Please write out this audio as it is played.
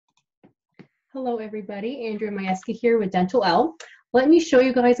Hello everybody, Andrea here with Dentalelle. Let me show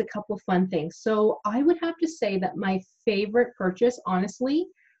you guys a couple of fun things. So I would have to say that my favorite purchase, honestly,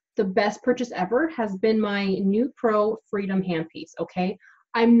 the best purchase ever has been my Nupro Freedom Handpiece, okay?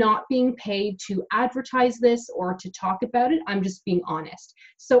 I'm not being paid to advertise this or to talk about it. I'm just being honest.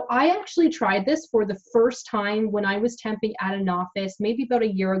 So I actually tried this for the first time when I was temping at an office, maybe about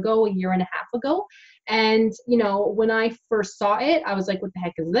a year ago, a year and a half ago. And, when I first saw it, I was like, what the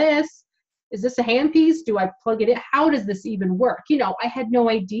heck is this? Is this a handpiece? Do I plug it in? How does this even work? I had no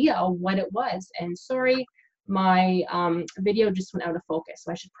idea what it was. And sorry, my video just went out of focus.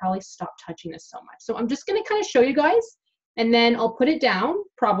 So I should probably stop touching this so much. So I'm just going to kind of show you guys, and then I'll put it down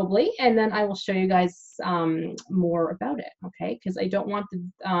probably, and then I will show you guys more about it, okay? Because I don't want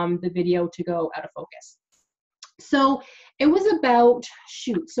the video to go out of focus. So it was about,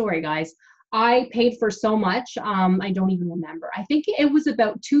 sorry guys. I paid for so much, I don't even remember. I think it was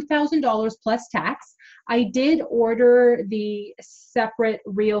about $2,000 plus tax. I did order the separate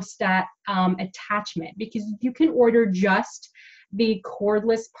rheostat attachment because you can order just the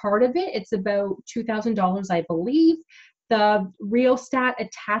cordless part of it. It's about $2,000, I believe. The rheostat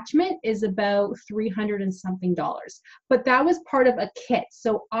attachment is about $300 and something. But that was part of a kit.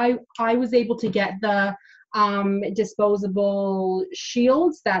 So I was able to get the disposable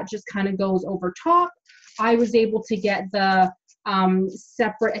shields that just kind of goes over top. I was able to get the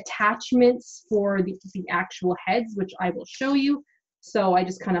separate attachments for the actual heads, which I will show you. So I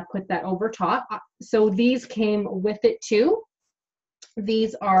just kind of put that over top. So these came with it too.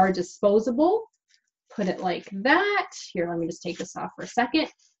 These are disposable. Put it like that. Here, let me just take this off for a second.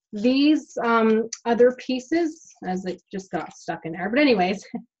 These other pieces, as it just got stuck in there. But anyways,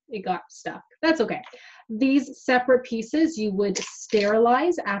 it got stuck. That's okay. These separate pieces you would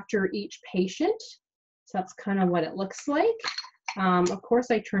sterilize after each patient. So that's kind of what it looks like. Of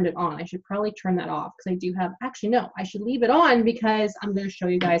course, I turned it on. I should probably turn that off because I do have, actually, no, I should leave it on because I'm going to show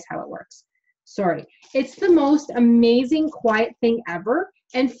you guys how it works. Sorry. It's the most amazing, quiet thing ever.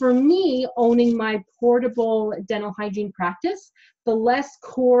 And for me, owning my portable dental hygiene practice, the less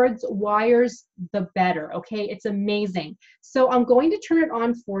cords, wires, the better, okay? It's amazing. So I'm going to turn it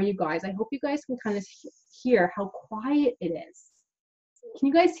on for you guys. I hope you guys can kind of hear how quiet it is. Can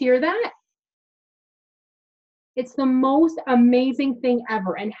you guys hear that? It's the most amazing thing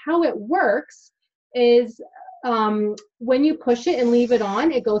ever. And how it works is when you push it and leave it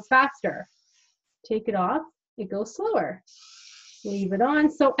on, it goes faster. Take it off, it goes slower. Leave it on.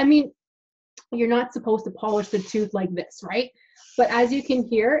 So, I mean, you're not supposed to polish the tooth like this, right? But as you can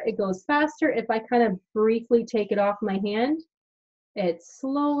hear, it goes faster. If I kind of briefly take it off my hand, it's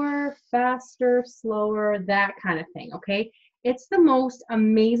slower, faster, slower, that kind of thing, okay? It's the most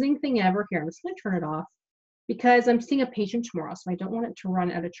amazing thing ever. Here, I'm just going to turn it off because I'm seeing a patient tomorrow, so I don't want it to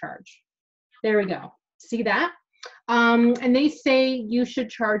run out of charge. There we go. See that? And they say you should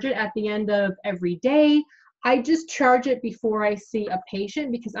charge it at the end of every day. I just charge it before I see a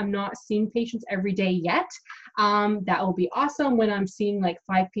patient because I'm not seeing patients every day yet. That will be awesome. When I'm seeing like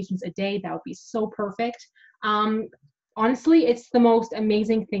 5 patients a day, that would be so perfect. Honestly, it's the most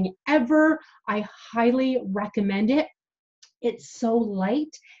amazing thing ever. I highly recommend it. It's so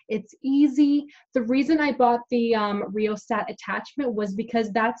light, it's easy. The reason I bought the rheostat attachment was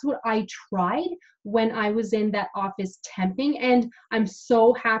because that's what I tried when I was in that office temping, and I'm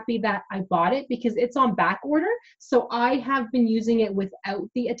so happy that I bought it because it's on back order. So I have been using it without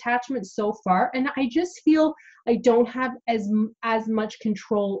the attachment so far, and I just feel I don't have as much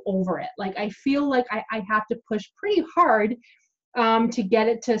control over it. Like I feel like I have to push pretty hard to get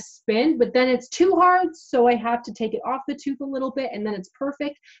it to spin, but then it's too hard, so I have to take it off the tooth a little bit, and then it's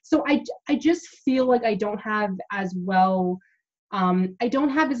perfect. So I just feel like I don't have as well, I don't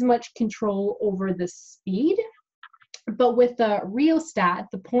have as much control over the speed. But with the rheostat,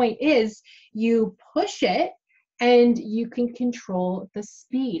 the point is you push it and you can control the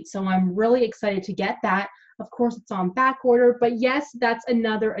speed. So I'm really excited to get that. Of course, it's on back order, but yes, that's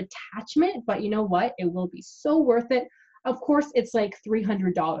another attachment, but you know what? It will be so worth it. Of course, it's like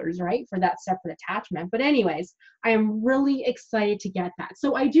 $300, right, for that separate attachment. But anyways, I am really excited to get that.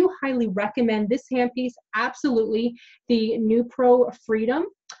 So I do highly recommend this handpiece, absolutely, the Nupro Freedom.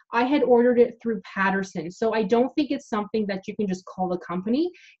 I had ordered it through Patterson, so I don't think it's something that you can just call the company.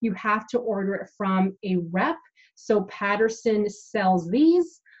 You have to order it from a rep. So Patterson sells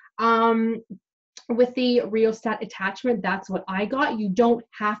these. With the rheostat attachment, that's what I got. You don't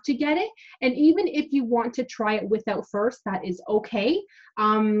have to get it. And even if you want to try it without first, that is okay.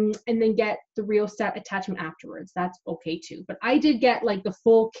 And then get the rheostat attachment afterwards. That's okay too. But I did get like the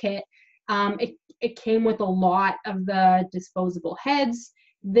full kit. It came with a lot of the disposable heads.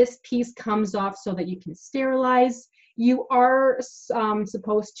 This piece comes off so that you can sterilize. You are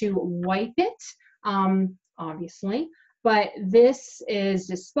supposed to wipe it, obviously, but this is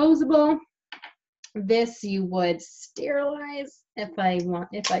disposable. This you would sterilize if I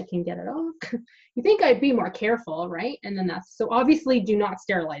can get it off. You think I'd be more careful, right? And then that's, so obviously do not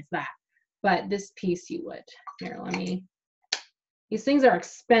sterilize that, but this piece you would. Here, let me, these things are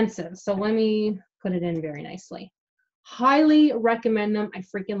expensive, so let me put it in very nicely. Highly recommend them. I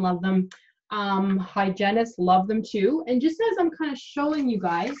freaking love them. Hygienists love them too. And just as I'm kind of showing you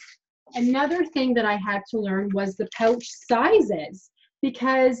guys, another thing that I had to learn was the pouch sizes.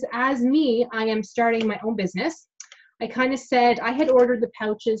 Because as me, I am starting my own business. I kind of said, I had ordered the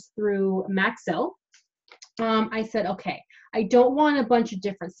pouches through Maxell. I said, okay, I don't want a bunch of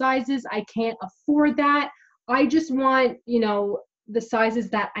different sizes. I can't afford that. I just want, you know, the sizes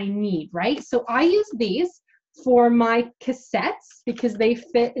that I need, right? So I use these for my cassettes because they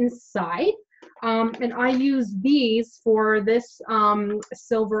fit inside. And I use these for this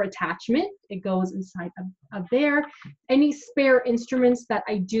silver attachment. It goes inside of there. Any spare instruments that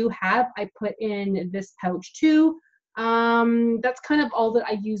I do have, I put in this pouch too. That's kind of all that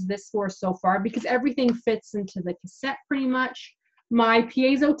I use this for so far because everything fits into the cassette pretty much. My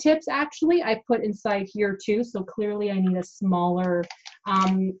piezo tips, actually, I put inside here too. So clearly I need a smaller,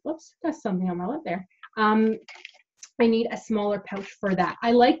 whoops, that's something on my lip there. I need a smaller pouch for that.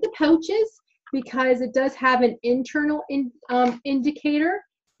 I like the pouches because it does have an internal indicator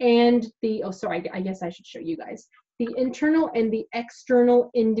and the, oh, sorry, I guess I should show you guys. The internal and the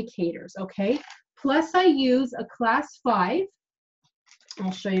external indicators, okay? Plus I use a class 5.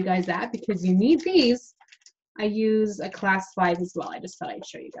 I'll show you guys that because you need these. I use a class 5 as well. I just thought I'd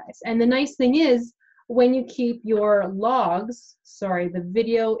show you guys. And the nice thing is when you keep your logs, sorry, the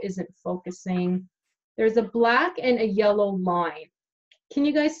video isn't focusing. There's a black and a yellow line. Can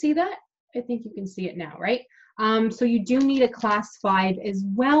you guys see that? I think you can see it now, right? So you do need a class 5 as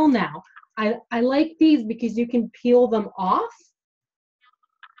well now. I like these because you can peel them off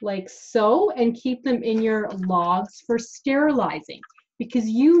like so and keep them in your logs for sterilizing because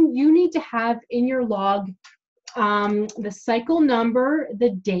you need to have in your log the cycle number,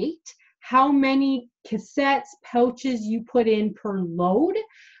 the date, how many cassettes, pouches you put in per load,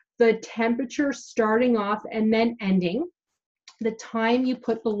 the temperature starting off and then ending, the time you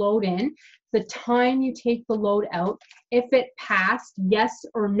put the load in, the time you take the load out, if it passed, yes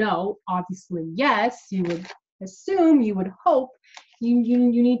or no. Obviously yes, you would assume, you would hope. You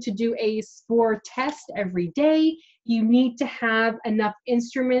need to do a spore test every day. You need to have enough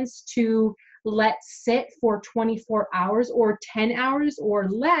instruments to let sit for 24 hours or 10 hours or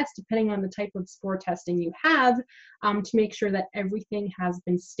less, depending on the type of spore testing you have, to make sure that everything has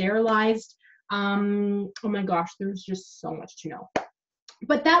been sterilized. Oh my gosh, there's just so much to know.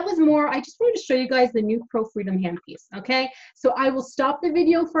 But that was more, I just wanted to show you guys the Nupro Freedom Handpiece, okay? So I will stop the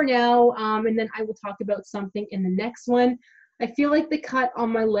video for now, and then I will talk about something in the next one. I feel like the cut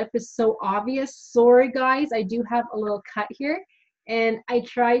on my lip is so obvious. Sorry guys, I do have a little cut here, and I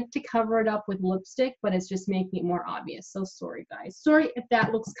tried to cover it up with lipstick, but it's just making it more obvious. So sorry guys. Sorry if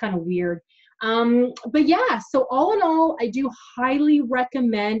that looks kind of weird. But yeah, so all in all, I do highly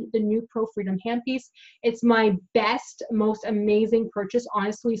recommend the Nupro Freedom Handpiece. It's my best, most amazing purchase.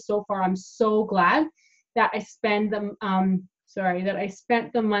 Honestly, so far, I'm so glad that I spent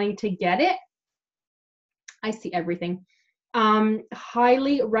the money to get it. I see everything.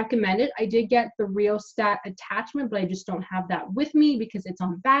 Highly recommended. I did get the rheostat attachment, but I just don't have that with me because it's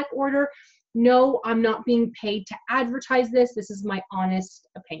on back order. No, I'm not being paid to advertise this. This is my honest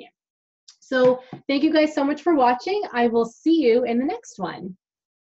opinion. So thank you guys so much for watching. I will see you in the next one.